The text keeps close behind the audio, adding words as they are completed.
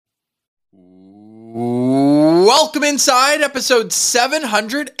Welcome inside episode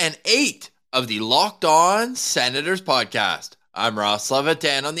 708 of the Locked On Senators podcast. I'm Ross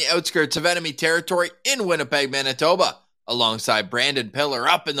Levitan on the outskirts of enemy territory in Winnipeg, Manitoba, alongside Brandon Pillar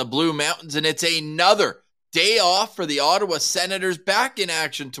up in the Blue Mountains, and it's another day off for the Ottawa Senators, back in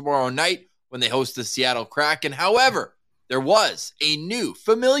action tomorrow night when they host the Seattle Kraken. However, there was a new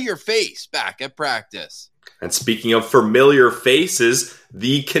familiar face back at practice. And speaking of familiar faces,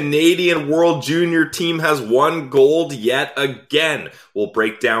 the Canadian World Junior team has won gold yet again. We'll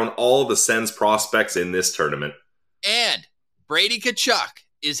break down all the Sens prospects in this tournament. And Brady Tkachuk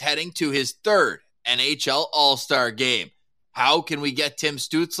is heading to his third NHL All-Star game. How can we get Tim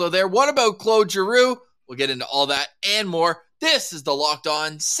Stützle there? What about Claude Giroux? We'll get into all that and more. This is the Locked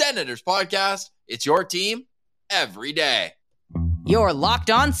On Senators podcast. It's your team every day. You're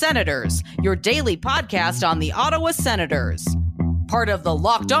Locked On Senators, your daily podcast on the Ottawa Senators. Part of the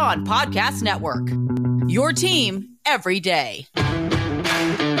Locked On Podcast Network. Your team every day.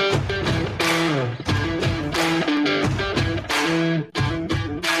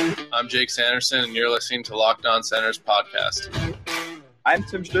 I'm Jake Sanderson, and you're listening to Locked On Senators podcast. I'm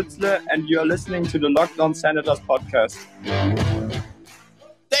Tim Stützle, and you're listening to the Locked On Senators podcast.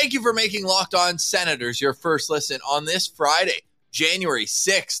 Thank you for making Locked On Senators your first listen on this Friday, January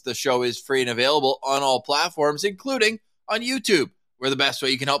 6th. The show is free and available on all platforms, including on YouTube, where the best way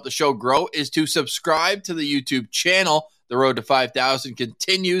you can help the show grow is to subscribe to the YouTube channel. The road to 5,000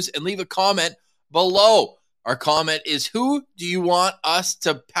 continues, and leave a comment below. Our comment is, who do you want us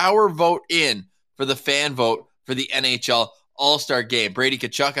to power vote in for the fan vote for the NHL All-Star game? Brady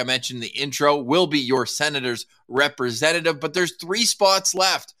Tkachuk, I mentioned in the intro, will be your Senators representative, but there's 3 spots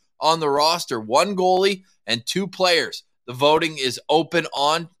left on the roster, 1 goalie and 2 players. The voting is open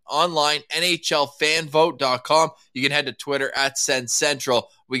online, NHLFanvote.com. You can head to Twitter at SensCentral.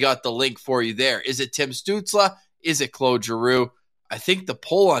 We got the link for you there. Is it Tim Stützle? Is it Claude Giroux? I think the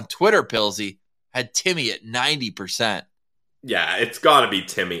poll on Twitter, Pilsy, had Timmy at 90%. Yeah, it's got to be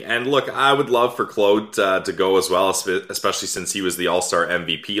Timmy. And look, I would love for Claude to go as well, especially since he was the All-Star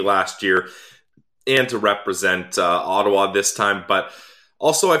MVP last year, and to represent Ottawa this time. But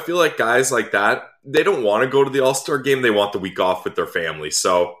also, I feel like guys like that, they don't want to go to the All-Star game. They want the week off with their family.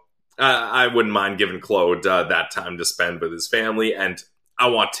 So I wouldn't mind giving Claude that time to spend with his family. And I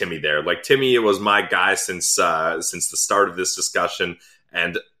want Timmy there. Like, Timmy was my guy since the start of this discussion.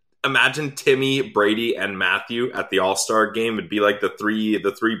 And imagine Timmy, Brady, and Matthew at the All-Star game. It'd be like the three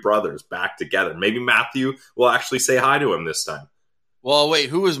brothers back together. Maybe Matthew will actually say hi to him this time. Well, wait,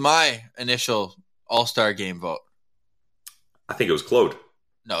 who was my initial All-Star game vote? I think it was Claude.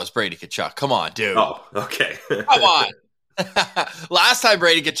 No, it's Brady Tkachuk. Come on, dude. Oh, okay. Come on. Last time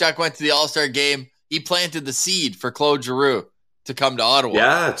Brady Tkachuk went to the All-Star game, he planted the seed for Claude Giroux to come to Ottawa.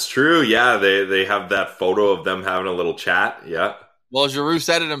 Yeah, it's true. Yeah, they have that photo of them having a little chat. Yeah. Well, Giroux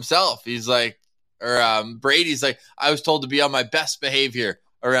said it himself. He's like, Brady's like, I was told to be on my best behavior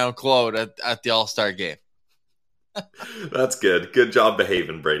around Claude at the All-Star game. That's good. Good job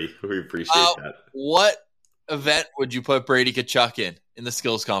behaving, Brady. We appreciate that. What event would you put Brady Tkachuk in the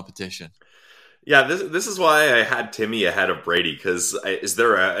skills competition? Yeah, this is why I had Timmy ahead of Brady, because is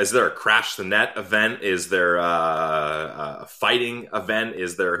there a crash the net event? Is there a fighting event?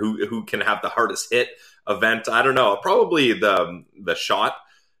 Is there who can have the hardest hit event? I don't know. Probably the shot,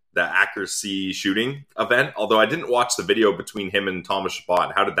 the accuracy shooting event. Although I didn't watch the video between him and Thomas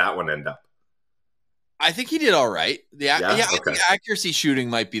Chabot. How did that one end up? I think he did all right. Okay. I think accuracy shooting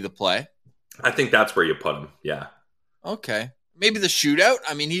might be the play. I think that's where you put him. Yeah. Okay. Maybe the shootout.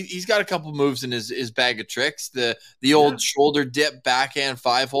 I mean, he's got a couple moves in his bag of tricks. The old shoulder dip backhand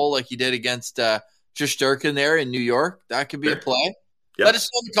 5-hole like he did against Shesterkin there in New York. That could be a play. Yep. Let us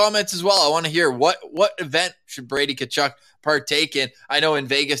know in the comments as well. I want to hear what event should Brady Tkachuk partake in. I know in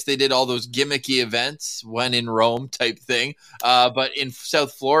Vegas they did all those gimmicky events, when in Rome type thing. But in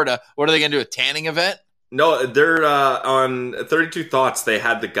South Florida, what are they going to do? A tanning event? No, they're on 32 Thoughts. They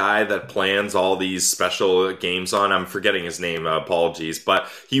had the guy that plans all these special games on. I'm forgetting his name. Apologies. But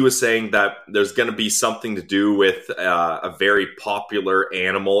he was saying that there's going to be something to do with a very popular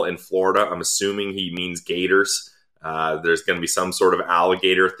animal in Florida. I'm assuming he means gators. There's going to be some sort of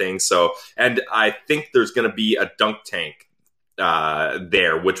alligator thing. So, and I think there's going to be a dunk tank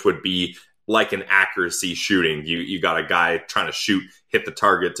there, which would be like an accuracy shooting. You got a guy trying to hit the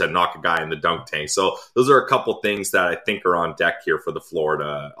target to knock a guy in the dunk tank. So those are a couple things that I think are on deck here for the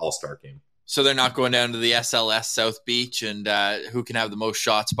Florida All-Star game. So they're not going down to the SLS South Beach and who can have the most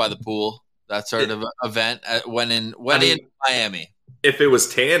shots by the pool, that sort of event when in Miami. If it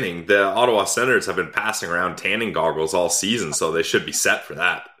was tanning, the Ottawa Senators have been passing around tanning goggles all season, so they should be set for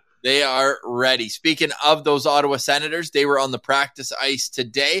that. They are ready. Speaking of those Ottawa Senators, they were on the practice ice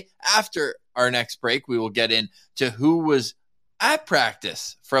today. After our next break, we will get into who was at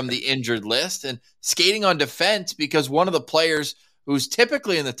practice from the injured list and skating on defense because one of the players who's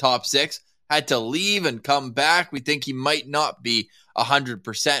typically in the top 6 had to leave and come back. We think he might not be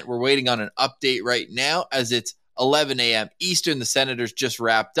 100%. We're waiting on an update right now as it's 11 a.m. Eastern. The Senators just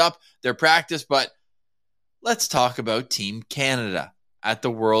wrapped up their practice, but let's talk about Team Canada at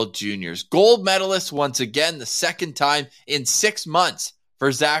the World Juniors. Gold medalists once again, the second time in 6 months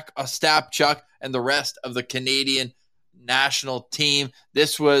for Zach Ostapchuk and the rest of the Canadian national team.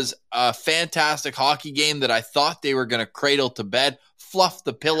 This was a fantastic hockey game that I thought they were going to cradle to bed, fluff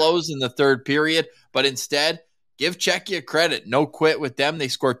the pillows in the third period, but instead, give Czechia credit. No quit with them. They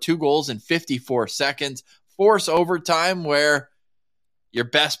scored 2 goals in 54 seconds, force overtime where your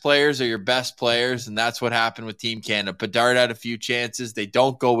best players are your best players, and that's what happened with Team Canada. Bedard had a few chances. They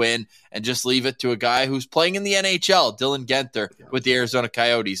don't go in and just leave it to a guy who's playing in the NHL, Dylan Guenther, with the Arizona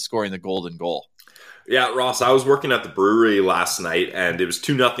Coyotes scoring the golden goal. Yeah, Ross, I was working at the brewery last night, and it was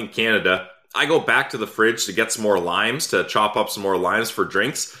 2-0 Canada. I go back to the fridge to get some more limes, to chop up some more limes for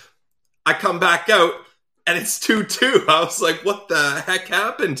drinks. I come back out, and it's 2-2. I was like, what the heck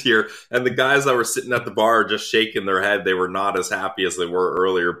happened here? And the guys that were sitting at the bar just shaking their head. They were not as happy as they were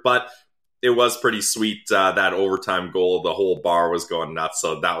earlier. But it was pretty sweet, that overtime goal. The whole bar was going nuts.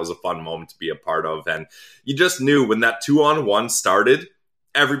 So that was a fun moment to be a part of. And you just knew when that 2-on-1 started,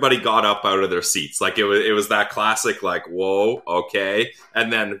 everybody got up out of their seats. Like it was that classic, like, whoa, okay.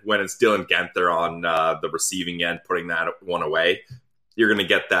 And then when it's Dylan Guenther on the receiving end, putting that one away, you're going to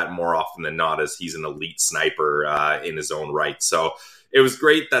get that more often than not as he's an elite sniper in his own right. So it was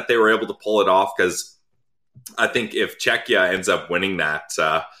great that they were able to pull it off because I think if Czechia ends up winning that,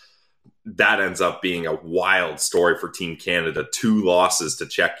 that ends up being a wild story for Team Canada. 2 losses to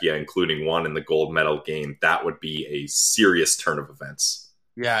Czechia, including one in the gold medal game. That would be a serious turn of events.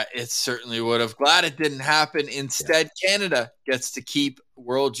 Yeah, it certainly would have. Glad it didn't happen. Instead, Canada gets to keep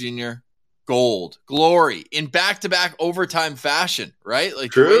World Junior gold glory in back-to-back overtime fashion, right?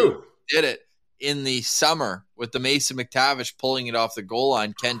 Like True. Did it in the summer with the Mason McTavish pulling it off the goal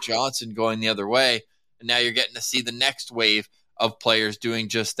line, Kent Johnson going the other way, and now you're getting to see the next wave of players doing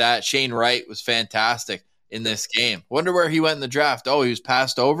just that. Shane Wright was fantastic in this game. Wonder where he went in the draft. Oh, he was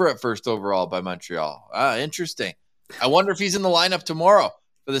passed over at first overall by Montreal. Interesting. I wonder if he's in the lineup tomorrow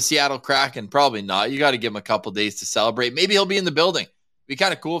for the Seattle Kraken. Probably not. You got to give him a couple days to celebrate. Maybe he'll be in the building. Be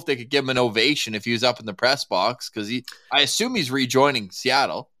kind of cool if they could give him an ovation if he was up in the press box because I assume he's rejoining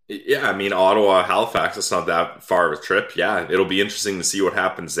Seattle. Yeah, I mean, Ottawa, Halifax, it's not that far of a trip. Yeah, it'll be interesting to see what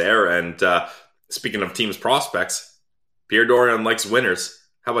happens there. And speaking of teams' prospects, Pierre Dorion likes winners.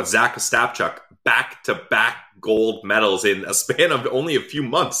 How about Zach Ostapchuk? Back-to-back gold medals in a span of only a few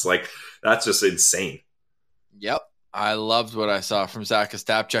months. Like, that's just insane. Yep. I loved what I saw from Zach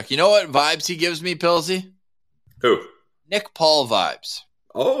Ostapchuk. You know what vibes he gives me, Pilsy? Who? Nick Paul vibes.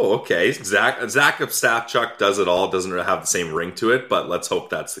 Oh, okay. Zach Ostapchuk does it all. Doesn't have the same ring to it, but let's hope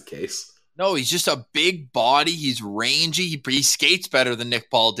that's the case. No, he's just a big body. He's rangy. He skates better than Nick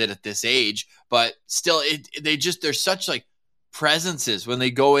Paul did at this age, but still, they're such like presences when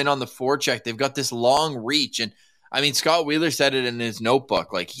they go in on the forecheck. They've got this long reach, and I mean, Scott Wheeler said it in his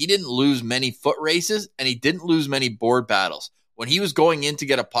notebook. Like, he didn't lose many foot races, and he didn't lose many board battles. When he was going in to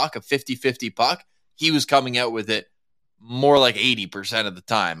get a puck, a 50-50 puck, he was coming out with it more like 80% of the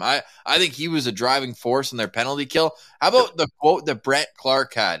time. I think he was a driving force in their penalty kill. How about the quote that Brent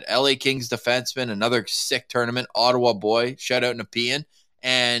Clark had? LA Kings defenseman, another sick tournament, Ottawa boy, shout out Nepean.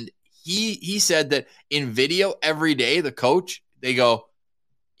 And he said that in video every day, the coach, they go,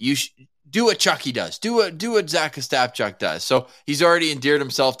 you do what Chucky does. Do what Zach Ostapchuk does. So he's already endeared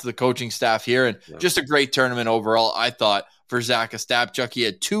himself to the coaching staff here, and just a great tournament overall, I thought, for Zach Ostapchuk. He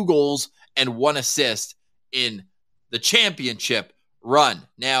had 2 goals and 1 assist in the championship run.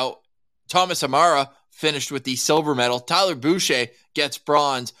 Now, Thomas Amara finished with the silver medal. Tyler Boucher gets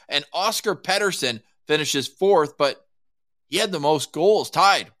bronze, and Oscar Pettersson finishes 4th, but he had the most goals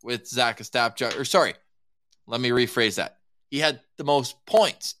tied with Zach Ostapchuk. Or sorry, let me rephrase that. He had the most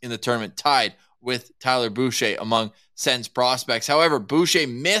points in the tournament, tied with Tyler Boucher among Sens prospects. However, Boucher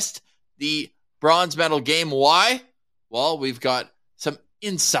missed the bronze medal game. Why? Well, we've got some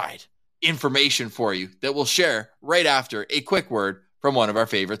inside information for you that we'll share right after a quick word from one of our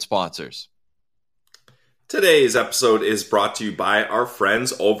favorite sponsors. Today's episode is brought to you by our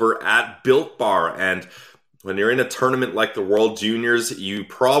friends over at Built Bar. And when you're in a tournament like the World Juniors, you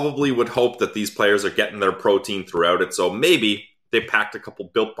probably would hope that these players are getting their protein throughout it. So maybe they packed a couple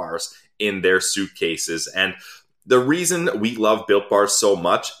Built Bars in their suitcases. And The reason we love Built Bars so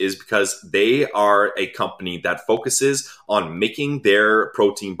much is because they are a company that focuses on making their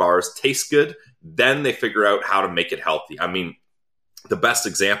protein bars taste good. Then they figure out how to make it healthy. I mean, the best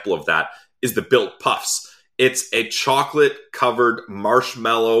example of that is the Built Puffs. It's a chocolate-covered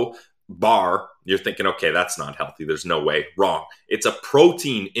marshmallow bar. You're thinking, okay, that's not healthy. There's no way. Wrong. It's a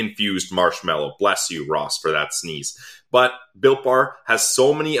protein-infused marshmallow. Bless you, Ross, for that sneeze. But Built Bar has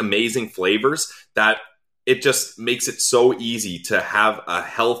so many amazing flavors that it just makes it so easy to have a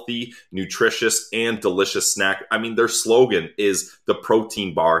healthy, nutritious, and delicious snack. I mean, their slogan is the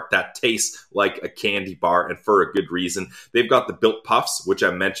protein bar that tastes like a candy bar, and for a good reason. They've got the Built Puffs, which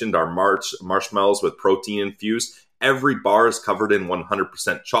I mentioned are marshmallows with protein infused. Every bar is covered in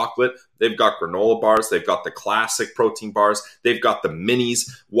 100% chocolate. They've got granola bars. They've got the classic protein bars. They've got the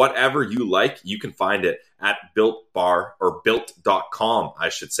minis. Whatever you like, you can find it at Built Bar, or built.com, I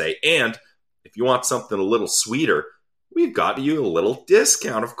should say. And if you want something a little sweeter, we've got you a little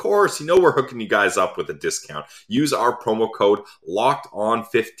discount. Of course, you know we're hooking you guys up with a discount. Use our promo code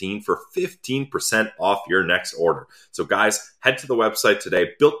LOCKEDON15 for 15% off your next order. So guys, head to the website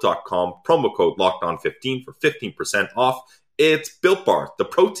today, built.com, promo code LOCKEDON15 for 15% off. It's Built Bar, the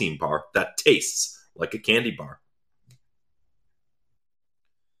protein bar that tastes like a candy bar.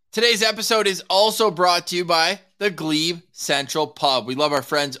 Today's episode is also brought to you by the Glebe Central Pub. We love our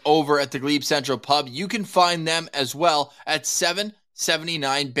friends over at the Glebe Central Pub. You can find them as well at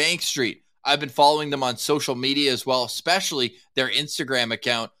 779 Bank Street. I've been following them on social media as well, especially their Instagram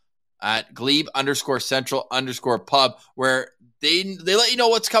account at Glebe_Central_Pub, where they let you know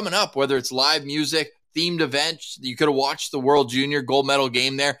what's coming up, whether it's live music, themed events. You could have watched the World Junior gold medal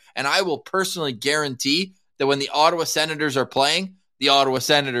game there. And I will personally guarantee that when the Ottawa Senators are playing, the Ottawa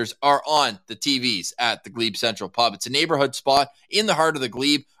Senators are on the TVs at the Glebe Central Pub. It's a neighborhood spot in the heart of the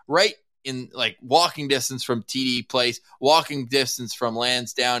Glebe, right in like walking distance from TD Place, walking distance from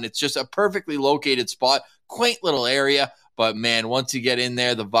Lansdowne. It's just a perfectly located spot, quaint little area. But man, once you get in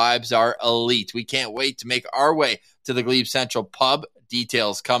there, the vibes are elite. We can't wait to make our way to the Glebe Central Pub.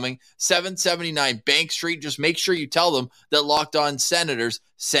 Details coming. 779 Bank Street. Just make sure you tell them that Locked On Senators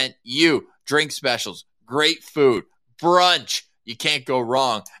sent you. Drink specials, great food, brunch. You can't go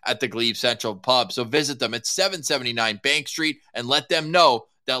wrong at the Glebe Central Pub. So visit them at 779 Bank Street and let them know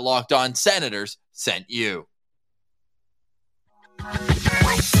that Locked On Senators sent you.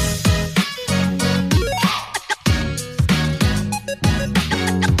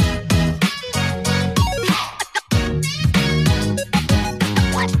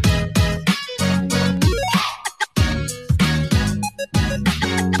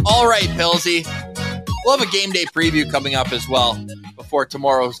 All right, Pillsy. We'll have a game day preview coming up as well before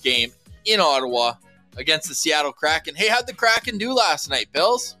tomorrow's game in Ottawa against the Seattle Kraken. Hey, how'd the Kraken do last night,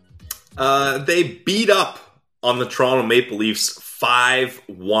 Pills? They beat up on the Toronto Maple Leafs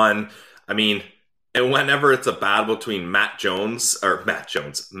 5-1. I mean, and whenever it's a battle between Matt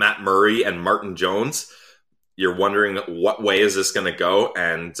Murray and Martin Jones, you're wondering what way is this going to go,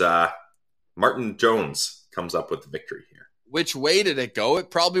 and Martin Jones comes up with the victory here. Which way did it go?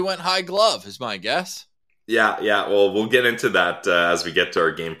 It probably went high glove, is my guess. Yeah. Well, we'll get into that as we get to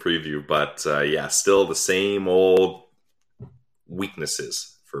our game preview. But still the same old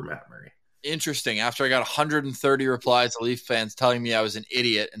weaknesses for Matt Murray. Interesting. After I got 130 replies of Leaf fans telling me I was an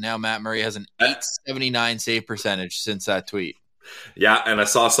idiot, and now Matt Murray has an 879 save percentage since that tweet. Yeah, and I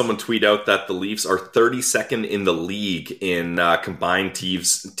saw someone tweet out that the Leafs are 32nd in the league in combined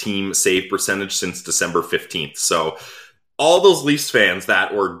team save percentage since December 15th. So all those Leafs fans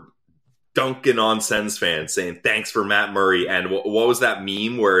that were dunking on Sens fans saying thanks for Matt Murray, and what was that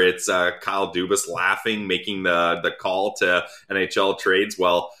meme where it's Kyle Dubas laughing, making the call to NHL trades?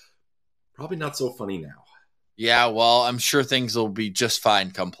 Well, probably not so funny now. Yeah, well, I'm sure things will be just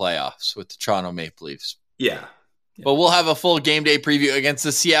fine come playoffs with the Toronto Maple Leafs. Yeah. But we'll have a full game day preview against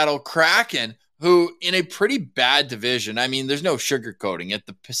the Seattle Kraken, who in a pretty bad division. I mean, there's no sugarcoating it.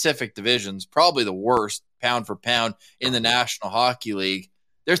 The Pacific Division's probably the worst pound for pound in the National Hockey League.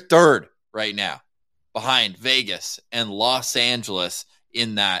 They're third right now behind Vegas and Los Angeles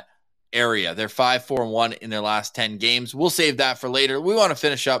in that area. They're 5-4-1 in their last 10 games. We'll save that for later. We want to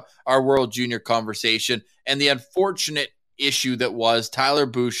finish up our World Junior conversation and the unfortunate issue that was Tyler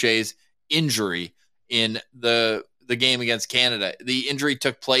Boucher's injury in the game against Canada. The injury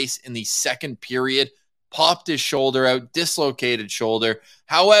took place in the second period, popped his shoulder out, dislocated shoulder.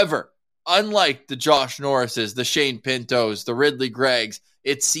 However, unlike the Josh Norrises, the Shane Pintos, the Ridley Greggs,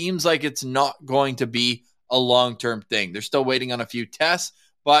 it seems like it's not going to be a long-term thing. They're still waiting on a few tests,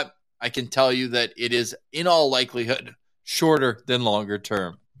 but I can tell you that it is, in all likelihood, shorter than longer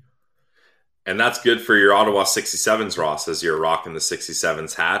term. And that's good for your Ottawa 67s, Ross, as you're rocking the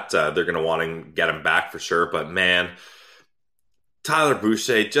 67s hat. They're going to want to get him back for sure. But man, Tyler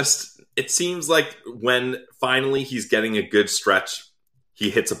Boucher, it seems like when finally he's getting a good stretch, he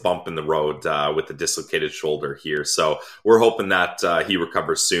hits a bump in the road with a dislocated shoulder here. So we're hoping that he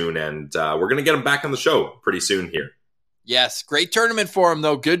recovers soon, and we're going to get him back on the show pretty soon here. Yes, great tournament for him,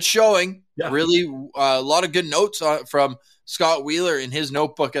 though. Good showing. Yeah. Really, a lot of good notes from Scott Wheeler in his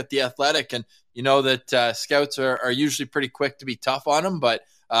notebook at The Athletic. And you know that scouts are usually pretty quick to be tough on him, but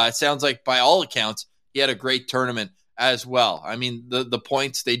it sounds like by all accounts, he had a great tournament as well. I mean, the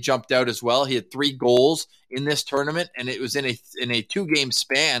points, they jumped out as well. He had 3 goals in this tournament, and it was in a 2-game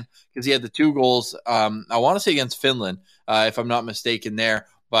span because he had the 2 goals, I want to say against Finland, if I'm not mistaken there,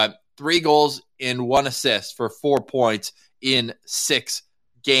 but 3 goals and 1 assist for 4 points in 6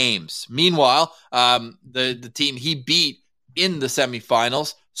 games. Meanwhile, the team he beat in the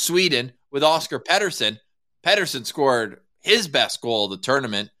semifinals, Sweden, with Oscar Pettersson. Pettersson scored his best goal of the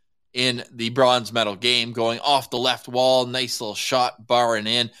tournament in the bronze medal game, going off the left wall, nice little shot, barring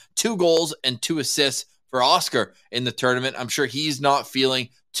in. 2 goals and 2 assists for Oscar in the tournament. I'm sure he's not feeling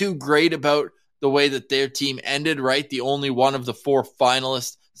too great about the way that their team ended, right? The only one of the 4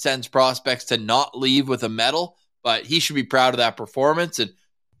 finalists Sens prospects to not leave with a medal, but he should be proud of that performance. And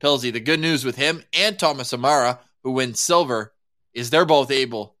Pilsy, the good news with him and Thomas Amara, who wins silver, is they're both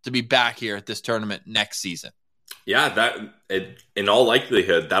able to be back here at this tournament next season. Yeah, in all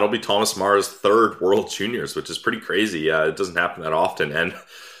likelihood, that'll be Thomas Amara's 3rd World Juniors, which is pretty crazy. It doesn't happen that often. And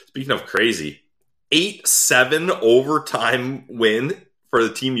speaking of crazy, 8-7 overtime win for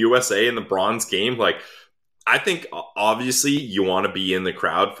the Team USA in the bronze game. Like, I think obviously you want to be in the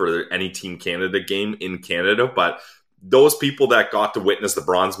crowd for any Team Canada game in Canada, but those people that got to witness the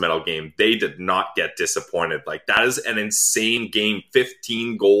bronze medal game, they did not get disappointed. Like, that is an insane game,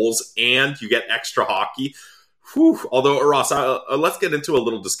 15 goals, and you get extra hockey. Whew. Although, Ross, let's get into a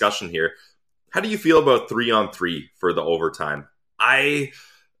little discussion here. How do you feel about 3-on-3 for the overtime?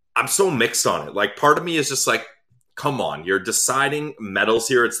 I'm so mixed on it. Like, part of me is just like, come on, you're deciding medals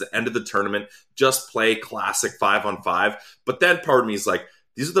here. It's the end of the tournament. Just play classic 5-on-5. But then part of me is like,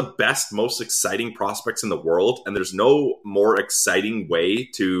 these are the best, most exciting prospects in the world, and there's no more exciting way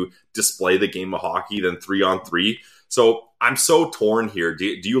to display the game of hockey than 3-on-3. So I'm so torn here. Do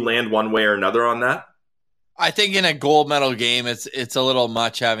you land one way or another on that? I think in a gold medal game, it's a little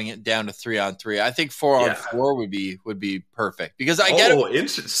much having it down to 3-on-3. I think 4-on-4 would be perfect because I get it. Oh,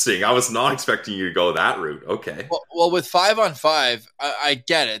 interesting. I was not expecting you to go that route. Okay. Well, with 5-on-5, I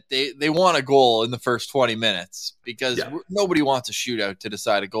get it. They want a goal in the first 20 minutes because nobody wants a shootout to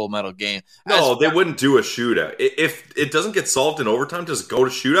decide a gold medal game. No, they wouldn't do a shootout. If it doesn't get solved in overtime, does it go to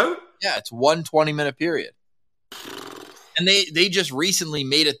shootout? Yeah, it's 1 20-minute period. And they just recently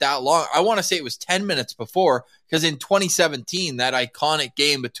made it that long. I want to say it was 10 minutes before, because in 2017, that iconic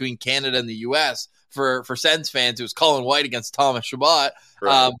game between Canada and the U.S., for Sens fans, it was Colin White against Thomas Chabot.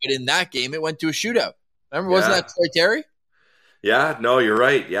 Right. But in that game, it went to a shootout. Remember, wasn't that Troy Terry? Yeah, no, you're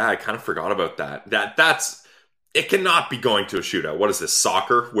right. Yeah, I kind of forgot about that. It cannot be going to a shootout. What is this,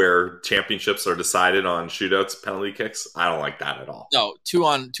 soccer, where championships are decided on shootouts, penalty kicks? I don't like that at all. No,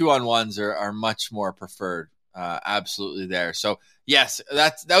 2-on-1s are much more preferred. Absolutely there. So yes,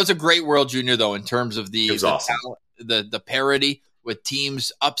 that was a great World Junior though, in terms of the awesome. the parity with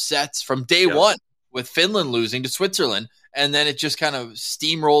teams upsets from day one, with Finland losing to Switzerland, and then it just kind of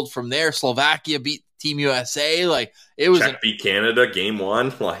steamrolled from there. Slovakia beat Team USA. Like, it was Czech beat Canada game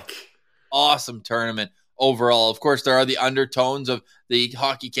 1. Like, awesome tournament overall. Of course, there are the undertones of the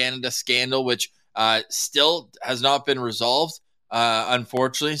Hockey Canada scandal, which still has not been resolved.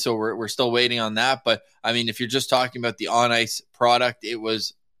 Unfortunately, so we're still waiting on that. But I mean, if you're just talking about the on ice product, it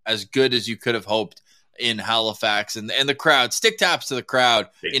was as good as you could have hoped in Halifax, and the crowd, stick taps to the crowd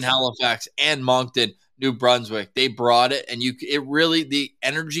in Halifax and Moncton, New Brunswick. They brought it, and the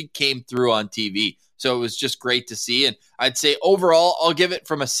energy came through on TV. So it was just great to see. And I'd say overall, I'll give it,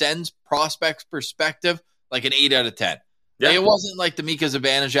 from a Sens prospects perspective, like an 8 out of 10. Yeah. Like, it wasn't like the Mika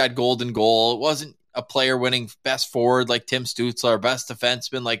Zibanejad golden goal. It wasn't a player winning best forward like Tim Stützle or best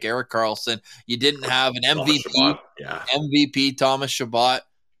defenseman like Erik Karlsson. You didn't have an MVP Thomas Chabot,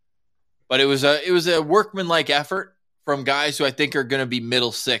 but it was a workmanlike effort from guys who I think are going to be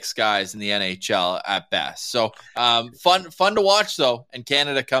middle 6 guys in the NHL at best. So fun to watch though, and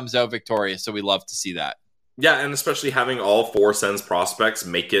Canada comes out victorious, so we love to see that. Yeah, and especially having all 4 Sens prospects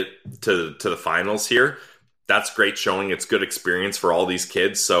make it to the finals here. That's great showing. It's good experience for all these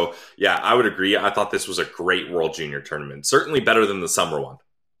kids. So, yeah, I would agree. I thought this was a great World Junior tournament. Certainly better than the summer one.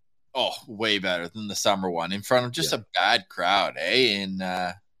 Oh, way better than the summer one. In front of just a bad crowd, eh?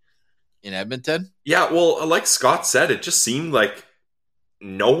 in Edmonton. Yeah, well, like Scott said, it just seemed like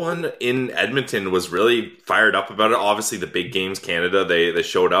no one in Edmonton was really fired up about it. Obviously, the big games, Canada, they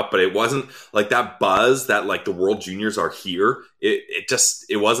showed up, but it wasn't like that buzz that like the World Juniors are here.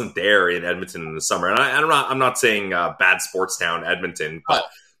 It wasn't there in Edmonton in the summer. And I'm not saying bad sports town Edmonton, but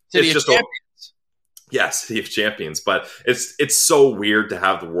it's just City of Champions, but it's so weird to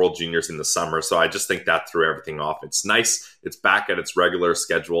have the World Juniors in the summer. So I just think that threw everything off. It's nice. It's back at its regular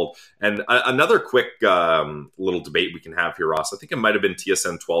schedule. And another quick little debate we can have here, Ross. I think it might have been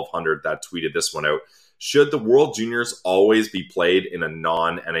TSN 1200 that tweeted this one out. Should the World Juniors always be played in a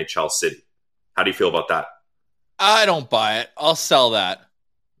non-NHL city? How do you feel about that? I don't buy it. I'll sell that.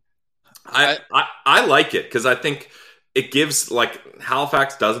 I like it because I think it gives, like,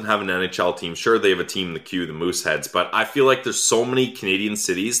 Halifax doesn't have an NHL team. Sure, they have a team in the queue, the Mooseheads, but I feel like there's so many Canadian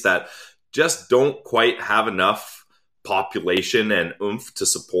cities that just don't quite have enough population and oomph to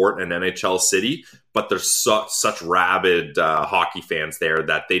support an NHL city, but there's such rabid hockey fans there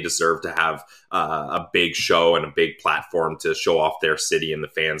that they deserve to have a big show and a big platform to show off their city, and the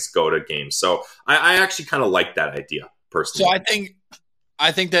fans go to games. So I actually kind of like that idea, personally. So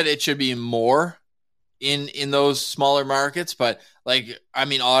I think that it should be more in those smaller markets, but like, I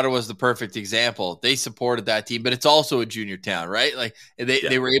mean, Ottawa's the perfect example. They supported that team, but it's also a junior town, right? Like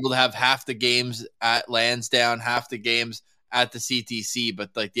they were able to have half the games at Lansdowne, half the games at the CTC, but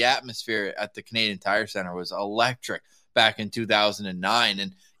like the atmosphere at the Canadian Tire Center was electric back in 2009.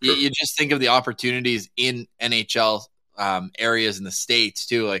 And Sure. you just think of the opportunities in NHL areas in the States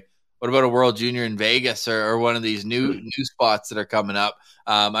too. Like, what about a World Junior in Vegas or one of these new spots that are coming up?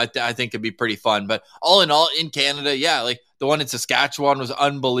 I think it'd be pretty fun. But all in all, in Canada, yeah, like the one in Saskatchewan was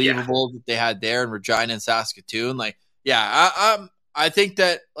unbelievable that they had there, in Regina and Saskatoon. Like, yeah, I think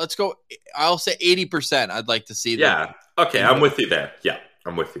that let's go. I'll say 80%. I'd like to see that. Yeah. Okay, I'm with you there. Yeah,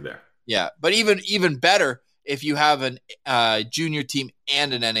 I'm with you there. Yeah, but even better if you have an junior team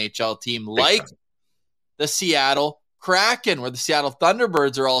and an NHL team like the Seattle Kraken, where the Seattle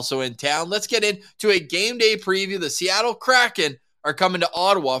Thunderbirds are also in town. Let's get into a game day preview. The Seattle Kraken are coming to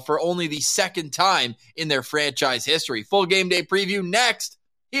Ottawa for only the second time in their franchise history. Full game day preview next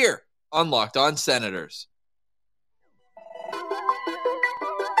here on Locked On Senators.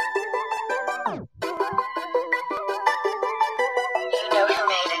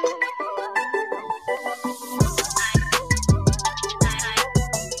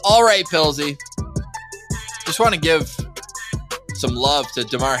 All right, Pilsy. Just want to give some love to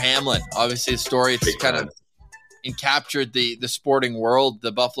Damar Hamlin. Obviously, a story it's kind of captured the sporting world.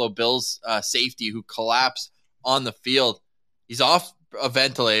 The Buffalo Bills safety who collapsed on the field. He's off a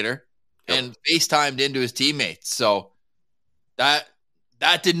ventilator and FaceTimed into his teammates. So that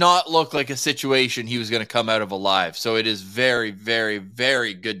did not look like a situation he was going to come out of alive. So it is very, very,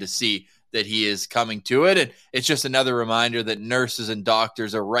 very good to see that he is coming to it. And it's just another reminder that nurses and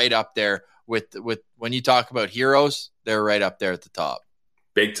doctors are right up there with when you talk about heroes, they're right up there at the top.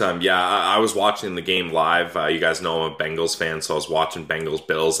 Big time. Yeah, I was watching the game live. You guys know I'm a Bengals fan, so I was watching Bengals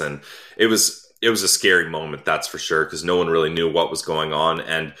Bills, and it was a scary moment, that's for sure, because no one really knew what was going on.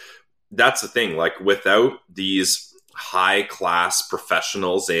 And that's the thing, like, without these high-class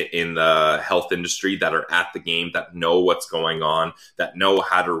professionals in the health industry that are at the game, that know what's going on, that know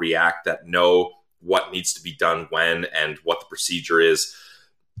how to react, that know what needs to be done when and what the procedure is,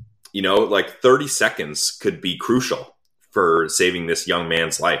 you know, like 30 seconds could be crucial for saving this young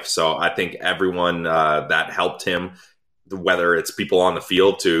man's life. So I think everyone that helped him, whether it's people on the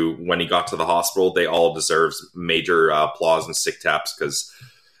field to when he got to the hospital, they all deserves major applause and stick taps, because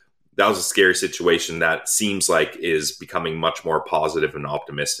that was a scary situation that seems like is becoming much more positive and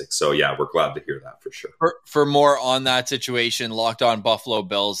optimistic. So yeah, we're glad to hear that for sure. For more on that situation, Locked On Buffalo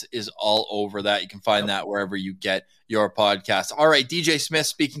Bills is all over that. You can find that wherever you get your podcast. All right, DJ Smith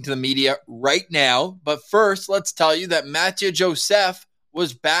speaking to the media right now. But first, let's tell you that Mathieu Joseph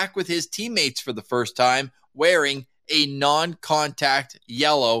was back with his teammates for the first time wearing a non-contact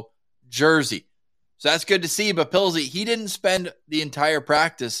yellow jersey. So that's good to see. But Pilsy, he didn't spend the entire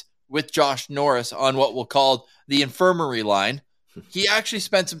practice with Josh Norris on what we'll call the infirmary line. He actually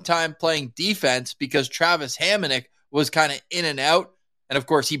spent some time playing defense because Travis Hamonic was kind of in and out. And of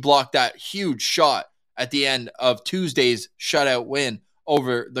course, he blocked that huge shot at the end of Tuesday's shutout win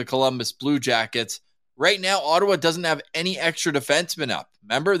over the Columbus Blue Jackets. Right now, Ottawa doesn't have any extra defensemen up.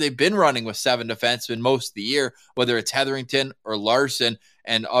 Remember, they've been running with 7 defensemen most of the year, whether it's Hetherington or Larson.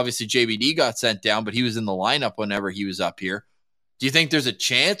 And obviously, JBD got sent down, but he was in the lineup whenever he was up here. Do you think there's a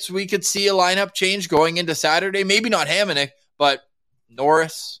chance we could see a lineup change going into Saturday? Maybe not Hamonic, but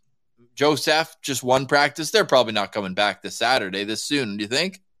Norris, Joseph, just one practice. They're probably not coming back this Saturday, this soon. Do you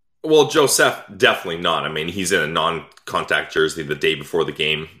think? Well, Joseph, definitely not. I mean, he's in a non-contact jersey the day before the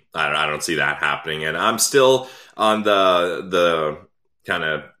game. I don't see that happening. And I'm still on the kind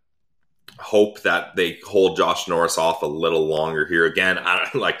of hope that they hold Josh Norris off a little longer here. Again,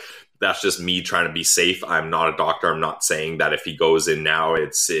 that's just me trying to be safe. I'm not a doctor. I'm not saying that if he goes in now,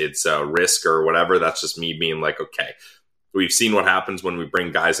 it's a risk or whatever. That's just me being like, okay, we've seen what happens when we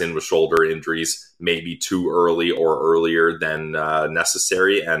bring guys in with shoulder injuries, maybe too early or earlier than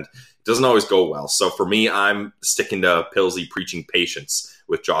necessary, and it doesn't always go well. So for me, I'm sticking to Pilsy preaching patience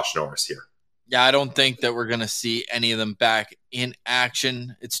with Josh Norris here. Yeah, I don't think that we're going to see any of them back in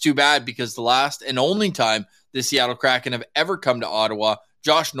action. It's too bad because the last and only time the Seattle Kraken have ever come to Ottawa,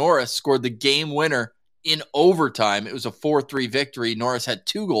 Josh Norris scored the game winner in overtime. It was a 4-3 victory. Norris had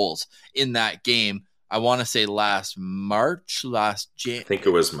 2 goals in that game. I want to say last January. I think it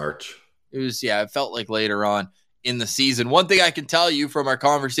was March. It was, yeah, it felt like later on in the season. One thing I can tell you from our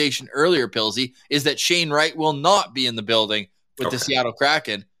conversation earlier, Pilsy, is that Shane Wright will not be in the building with the Seattle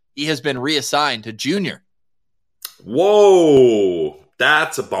Kraken. He has been reassigned to junior. Whoa,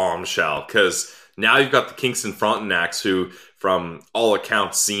 that's a bombshell, because now you've got the Kingston Frontenacs who, from all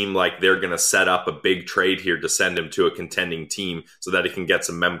accounts, seem like they're going to set up a big trade here to send him to a contending team so that he can get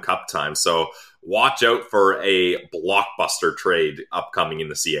some Mem Cup time. So watch out for a blockbuster trade upcoming in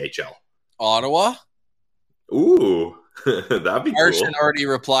the CHL. Ottawa? Ooh, that'd be Arson cool. already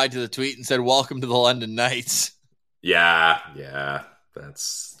replied to the tweet and said, "Welcome to the London Knights." Yeah,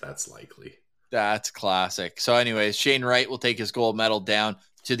 that's likely. That's classic. So anyways, Shane Wright will take his gold medal down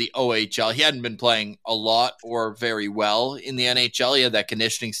to the OHL. He hadn't been playing a lot or very well in the NHL. He had that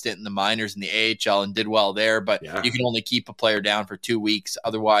conditioning stint in the minors in the AHL and did well there, but you can only keep a player down for 2 weeks.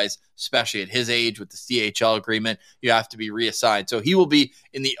 Otherwise, especially at his age with the CHL agreement, you have to be reassigned. So he will be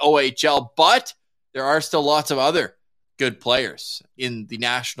in the OHL, but there are still lots of other good players in the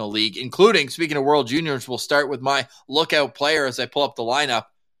National League, including, speaking of World Juniors, we'll start with my lookout player as I pull up the lineup.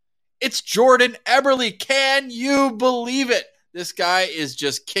 It's Jordan Eberle. Can you believe it? This guy is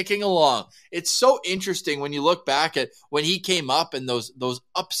just kicking along. It's so interesting when you look back at when he came up in those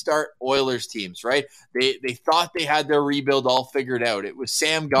upstart Oilers teams, right? They thought they had their rebuild all figured out. It was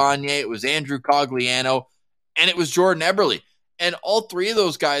Sam Gagner, it was Andrew Cogliano, and it was Jordan Eberle. And all 3 of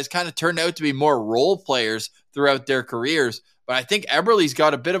those guys kind of turned out to be more role players throughout their careers. But I think Eberle's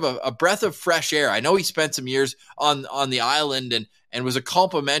got a bit of a breath of fresh air. I know he spent some years on the island and was a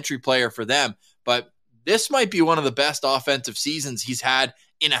complimentary player for them, but this might be one of the best offensive seasons he's had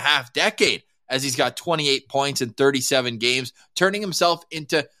in a half decade, as he's got 28 points in 37 games, turning himself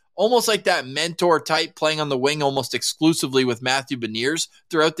into almost like that mentor type, playing on the wing almost exclusively with Matthew Beniers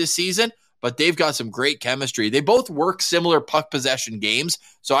throughout this season. But they've got some great chemistry. They both work similar puck possession games,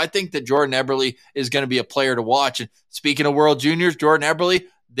 so I think that Jordan Eberle is going to be a player to watch. And speaking of World Juniors, Jordan Eberle,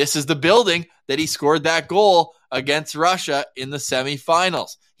 this is the building that he scored that goal against Russia in the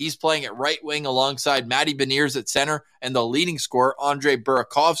semifinals. He's playing at right wing alongside Matty Beniers at center, and the leading scorer, Andrei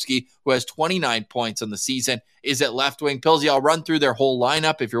Burakovsky, who has 29 points on the season, is at left wing. Pilsy, I'll run through their whole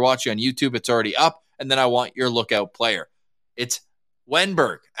lineup. If you're watching on YouTube, it's already up, and then I want your lookout player. It's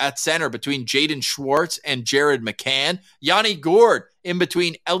Wenberg at center between Jaden Schwartz and Jared McCann. Yanni Gourde in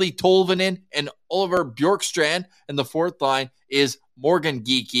between Eli Tolvanen and Oliver Bjorkstrand. And the fourth line is Morgan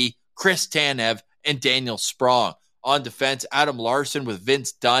Geekie, Chris Tanev, and Daniel Sprong. On defense, Adam Larson with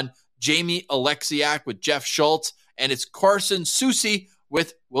Vince Dunn, Jamie Alexiak with Jeff Schultz, and it's Carson Soucy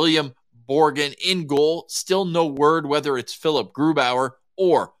with William Borgen in goal. Still no word whether it's Philip Grubauer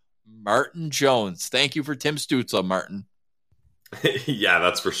or Martin Jones. Thank you for Tim Stützle, Martin. Yeah,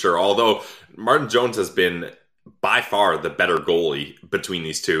 that's for sure. Although Martin Jones has been by far the better goalie between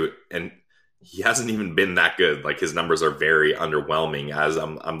these two, and he hasn't even been that good. Like, his numbers are very underwhelming as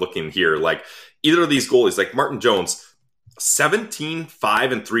I'm looking here. Like, either of these goalies, like Martin Jones,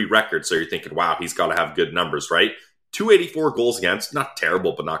 17-5-3 record. So you're thinking, wow, he's got to have good numbers, right? 284 goals against, not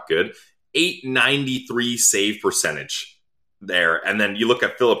terrible, but not good. 893 save percentage there. And then you look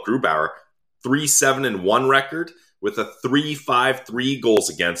at Philip Grubauer, 3-7-1 record with a 353 goals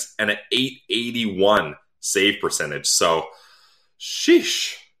against and an 881 save percentage. So,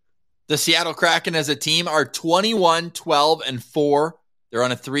 sheesh. The Seattle Kraken as a team are 21-12-4. They're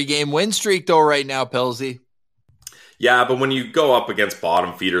on a 3-game win streak, though, right now, Pilsy. Yeah, but when you go up against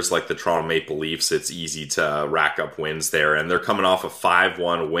bottom feeders like the Toronto Maple Leafs, it's easy to rack up wins there. And they're coming off a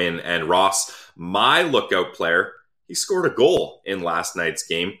 5-1 win. And Ross, my lookout player, he scored a goal in last night's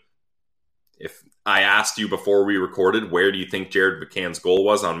game. If I asked you before we recorded, where do you think Jared McCann's goal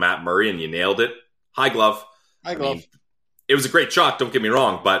was on Matt Murray, and you nailed it? High glove. High glove. I mean, it was a great shot, don't get me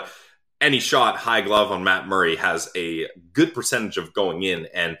wrong, but any shot high glove on Matt Murray has a good percentage of going in.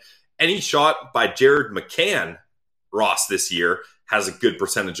 And any shot by Jared McCann, Ross, this year has a good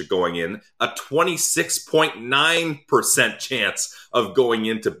percentage of going in. A 26.9% chance of going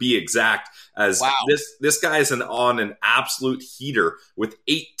in, to be exact. As this guy is on an absolute heater with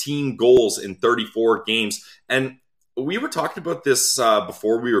 18 goals in 34 games. And we were talking about this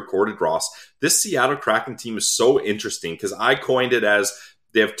before we recorded, Ross. This Seattle Kraken team is so interesting because I coined it as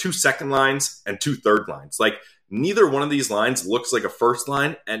they have 2 second lines and 2 third lines. Like, neither one of these lines looks like a first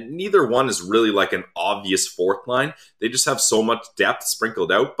line, and neither one is really like an obvious fourth line. They just have so much depth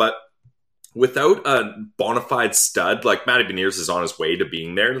sprinkled out. But without a bona fide stud, like Matty Beniers is on his way to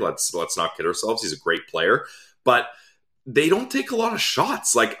being there. Let's not kid ourselves. He's a great player. But they don't take a lot of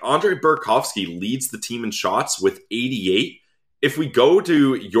shots. Like, Andre Burakovsky leads the team in shots with 88. If we go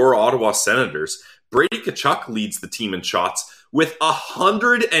to your Ottawa Senators, Brady Tkachuk leads the team in shots with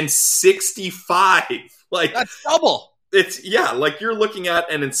 165. Like, that's double. It's, yeah, like you're looking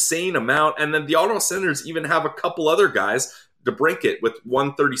at an insane amount. And then the Ottawa Senators even have a couple other guys. DeBrincat with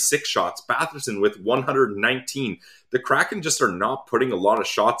 136 shots, Batherson with 119. The Kraken just are not putting a lot of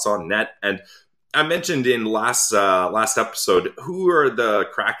shots on net. And I mentioned in last episode, who are the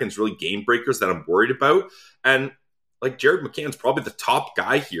Kraken's really game breakers that I'm worried about? And like, Jared McCann's probably the top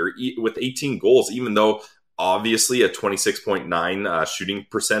guy here with 18 goals, even though obviously a 26.9 shooting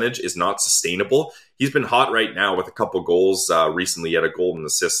percentage is not sustainable. He's been hot right now with a couple goals recently. He had a goal and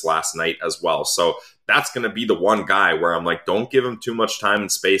assist last night as well. So that's going to be the one guy where I'm like, don't give him too much time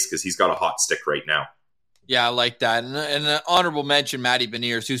and space because he's got a hot stick right now. Yeah, I like that. And an honorable mention, Matty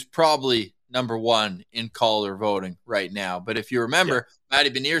Beniers, who's probably number 1 in caller voting right now. But if you remember, Matty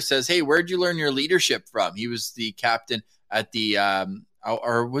Beniers says, hey, where'd you learn your leadership from? He was the captain at the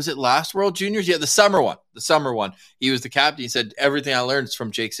or was it last World Juniors? Yeah, the summer one. He was the captain. He said, everything I learned is from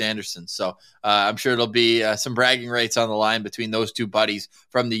Jake Sanderson. So I'm sure it'll be some bragging rights on the line between those two buddies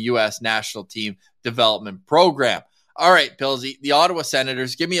from the U.S. national team development program. All right, Pillsy, the Ottawa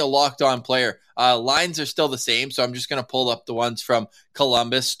Senators, give me a locked-on player. Lines are still the same, so I'm just going to pull up the ones from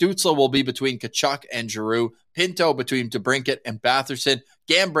Columbus. Stützle will be between Tkachuk and Giroux. Pinto between DeBrincat and Batherson.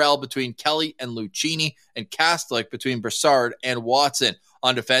 Gambrell between Kelly and Lucchini. And Kastelic between Brassard and Watson.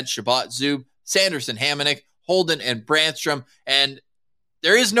 On defense, Shabbat Zub, Sanderson, Hamonic, Holden, and Brandstrom. And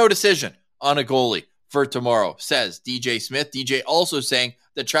there is no decision on a goalie for tomorrow, says DJ Smith. DJ also saying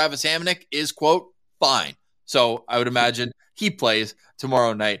that Travis Hamonic is, quote, fine. So I would imagine he plays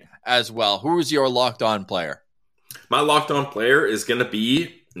tomorrow night as well. Who is your locked-on player? My locked-on player is going to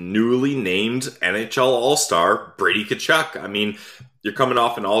be newly named NHL All-Star Brady Tkachuk. I mean, you're coming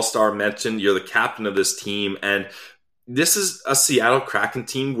off an All-Star mention. You're the captain of this team. And this is a Seattle Kraken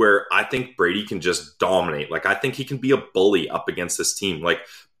team where I think Brady can just dominate. Like, I think he can be a bully up against this team. Like,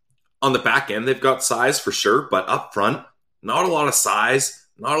 on the back end, they've got size for sure. But up front, not a lot of size.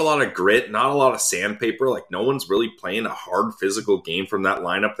 Not a lot of grit, not a lot of sandpaper. Like, no one's really playing a hard physical game from that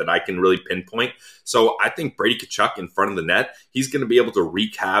lineup that I can really pinpoint. So I think Brady Tkachuk in front of the net, he's going to be able to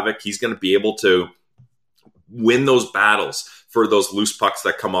wreak havoc. He's going to be able to win those battles for those loose pucks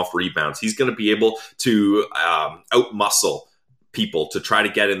that come off rebounds. He's going to be able to outmuscle people to try to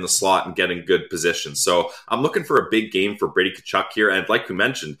get in the slot and get in good position. So I'm looking for a big game for Brady Tkachuk here. And like we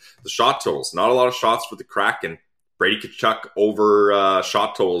mentioned, the shot totals, not a lot of shots for the Kraken. Brady Tkachuk over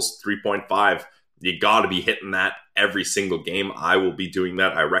shot totals 3.5. You got to be hitting that every single game. I will be doing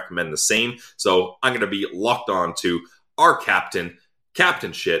that. I recommend the same. So I'm going to be locked on to our captain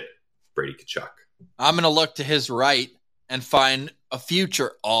shit, Brady Tkachuk. I'm going to look to his right and find a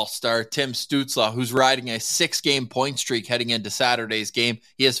future All-Star, Tim Stützle, who's riding a 6-game point streak heading into Saturday's game.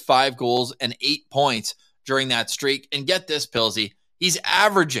 He has 5 goals and 8 points during that streak. And get this, Pillsy, he's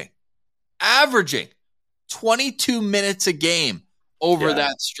averaging 22 minutes a game over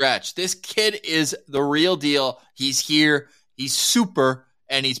that stretch. This kid is the real deal. He's here. He's super,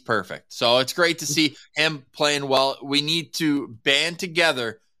 and he's perfect. So it's great to see him playing well. We need to band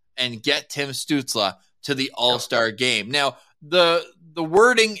together and get Tim Stützle to the All-Star game. Now, the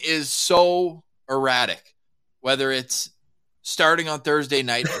wording is so erratic, whether it's starting on Thursday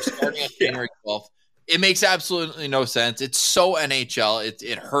night or starting on January 12th. It makes absolutely no sense. It's so NHL.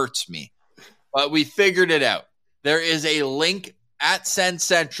 It hurts me. But we figured it out. There is a link at Send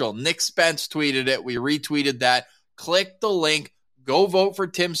Central. Nick Spence tweeted it. We retweeted that. Click the link. Go vote for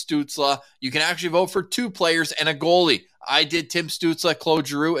Tim Stützle. You can actually vote for 2 players and a goalie. I did Tim Stützle, Claude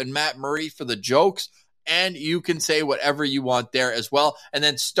Giroux, and Matt Murray for the jokes. And you can say whatever you want there as well. And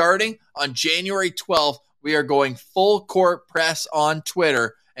then starting on January 12th, we are going full court press on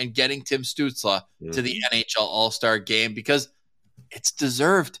Twitter and getting Tim Stützle to the NHL All-Star game because it's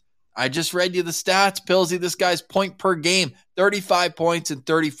deserved. I just read you the stats, Pillsy. This guy's point per game, 35 points in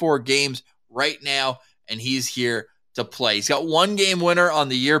 34 games right now, and he's here to play. He's got 1 game winner on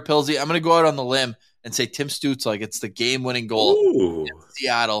the year, Pillsy. I'm going to go out on the limb and say Tim Stützle gets the game-winning goal in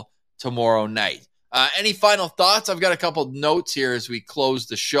Seattle tomorrow night. Any final thoughts? I've got a couple notes here as we close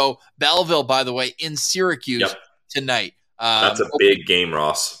the show. Belleville, by the way, in Syracuse tonight. That's a big game,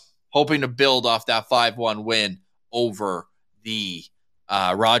 Ross. Hoping to build off that 5-1 win over the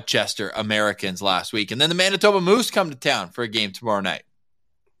Rochester Americans last week. And then the Manitoba Moose come to town for a game tomorrow night.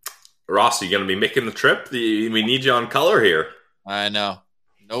 Ross, are you going to be making the trip? We need you on color here. I know.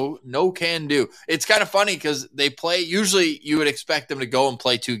 No can do. It's kind of funny because they play, usually you would expect them to go and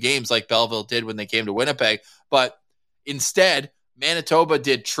play 2 games like Belleville did when they came to Winnipeg. But instead, Manitoba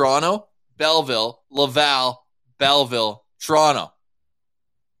did Toronto, Belleville, Laval, Belleville, Toronto.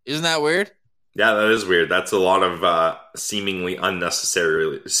 Isn't that weird? Yeah, that is weird. That's a lot of seemingly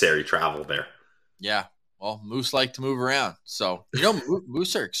unnecessary travel there. Yeah. Well, Moose like to move around. So,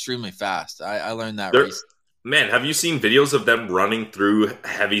 Moose are extremely fast. I learned that recently. Man, have you seen videos of them running through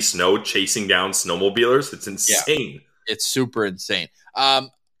heavy snow, chasing down snowmobilers? It's insane. Yeah, it's super insane.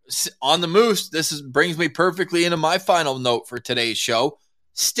 On the Moose, brings me perfectly into my final note for today's show.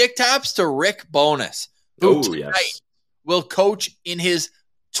 Stick taps to Rick Bowness, who tonight will coach in his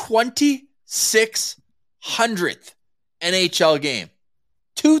 2,600th NHL game.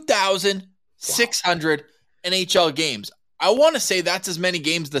 2,600 NHL games. I want to say that's as many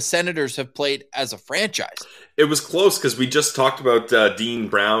games the Senators have played as a franchise. It was close because we just talked about Dean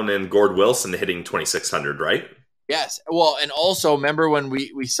Brown and Gord Wilson hitting 2,600, right? Yes. Well, and also remember when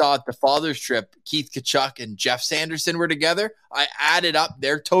we saw at the Father's Trip, Keith Tkachuk and Jeff Sanderson were together? I added up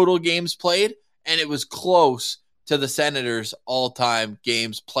their total games played, and it was close to the Senators' all-time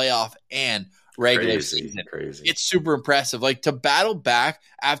games, playoff and regular season. Crazy. It's super impressive. Like, to battle back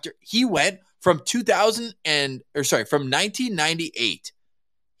after he went from 1998,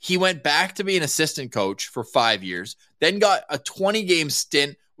 he went back to be an assistant coach for 5 years, then got a 20-game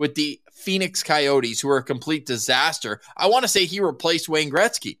stint with the Phoenix Coyotes, who were a complete disaster. I want to say he replaced Wayne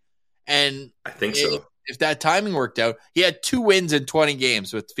Gretzky. And I think so. If that timing worked out, he had 2 wins in 20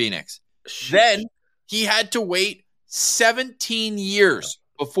 games with Phoenix. Sheesh. Then he had to wait 17 years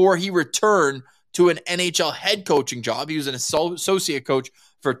before he returned to an NHL head coaching job. He was an associate coach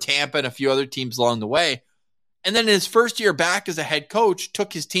for Tampa and a few other teams along the way. And then in his first year back as a head coach,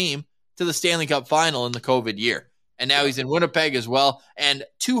 took his team to the Stanley Cup final in the COVID year. And now he's in Winnipeg as well. And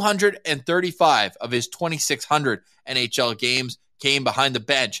 235 of his 2,600 NHL games came behind the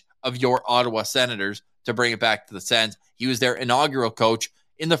bench of your Ottawa Senators to bring it back to the Sens. He was their inaugural coach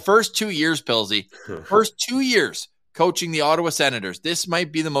in the first 2 years, Pillsy. First 2 years coaching the Ottawa Senators. This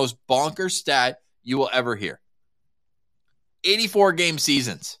might be the most bonkers stat you will ever hear. 84 game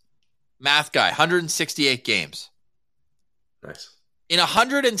seasons. Math guy, 168 games. Nice. In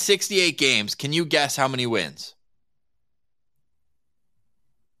 168 games, can you guess how many wins?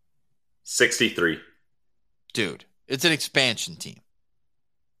 63. Dude, it's an expansion team.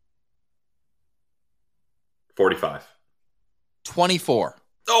 45. 24.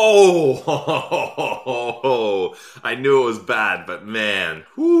 Oh, I knew it was bad, but man.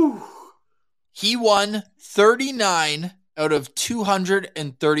 Whew. He won 39 out of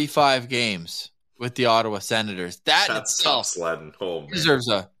 235 games with the Ottawa Senators. That's itself sledding. Oh, man. Deserves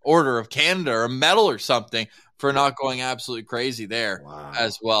an Order of Canada or a medal or something for not going absolutely crazy there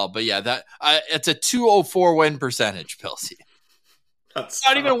as well. But yeah, it's a 204 win percentage, Pillsy. That's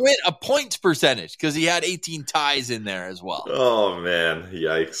not even a points percentage because he had 18 ties in there as well. Oh, man.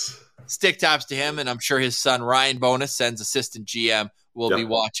 Yikes. Stick taps to him, and I'm sure his son, Ryan Bowness, Sens assistant GM, will be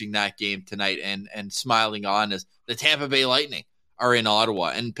watching that game tonight and smiling on as the Tampa Bay Lightning are in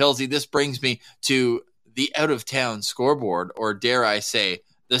Ottawa. And Pillsy, this brings me to the out-of-town scoreboard, or dare I say,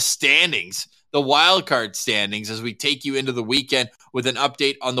 the standings, the wild card standings, as we take you into the weekend with an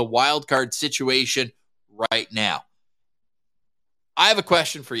update on the wild card situation right now. I have a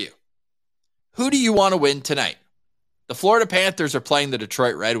question for you. Who do you want to win tonight? The Florida Panthers are playing the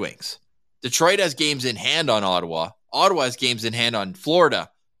Detroit Red Wings. Detroit has games in hand on Ottawa. Ottawa has games in hand on Florida.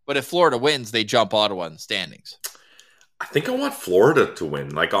 But if Florida wins, they jump Ottawa in the standings. I think I want Florida to win.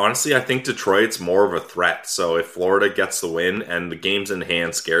 Like, honestly, I think Detroit's more of a threat. So if Florida gets the win, and the games in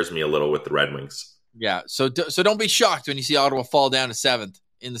hand scares me a little with the Red Wings. Yeah, so don't be shocked when you see Ottawa fall down to 7th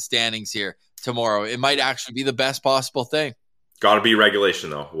in the standings here tomorrow. It might actually be the best possible thing. Got to be regulation,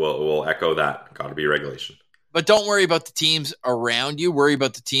 though. We'll echo that. Got to be regulation. But don't worry about the teams around you. Worry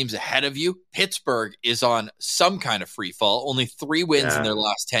about the teams ahead of you. Pittsburgh is on some kind of free fall. Only 3 wins in their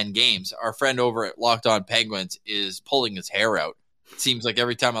last 10 games. Our friend over at Locked On Penguins is pulling his hair out It seems like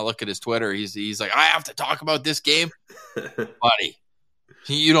every time I look at his Twitter, he's like, I have to talk about this game. Buddy,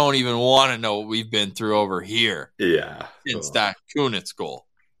 you don't even want to know what we've been through over here. Yeah. Since that Kunitz goal.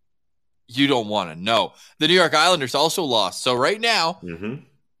 You don't want to know. The New York Islanders also lost. So right now,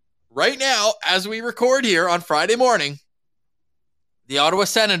 as we record here on Friday morning, the Ottawa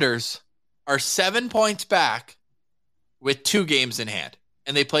Senators are 7 points back with 2 games in hand.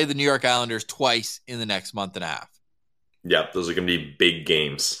 And they play the New York Islanders twice in the next month and a half. Yep, those are going to be big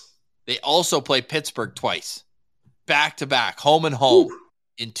games. They also play Pittsburgh twice, back-to-back, home and home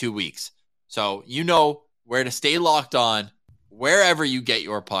in 2 weeks. So you know where to stay locked on wherever you get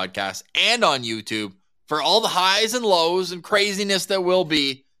your podcast and on YouTube for all the highs and lows and craziness that will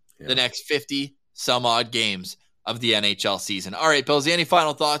be the next 50-some-odd games of the NHL season. All right, Pillsy, any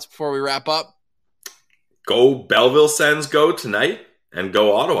final thoughts before we wrap up? Go Belleville Sens go tonight, and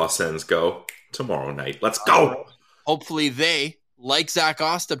go Ottawa Sens go tomorrow night. Let's go! Hopefully they, like Zach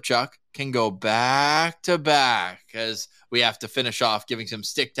Ostapchuk, can go back-to-back as we have to finish off giving some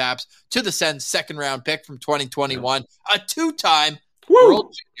stick taps to the Sens' second-round pick from 2021, a 2-time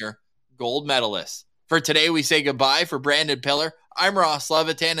World Junior gold medalist. For today, we say goodbye for Brandon Pillar. I'm Ross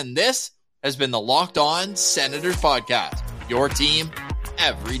Levitan, and this has been the Locked On Senators podcast, your team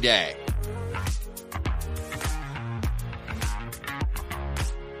every day.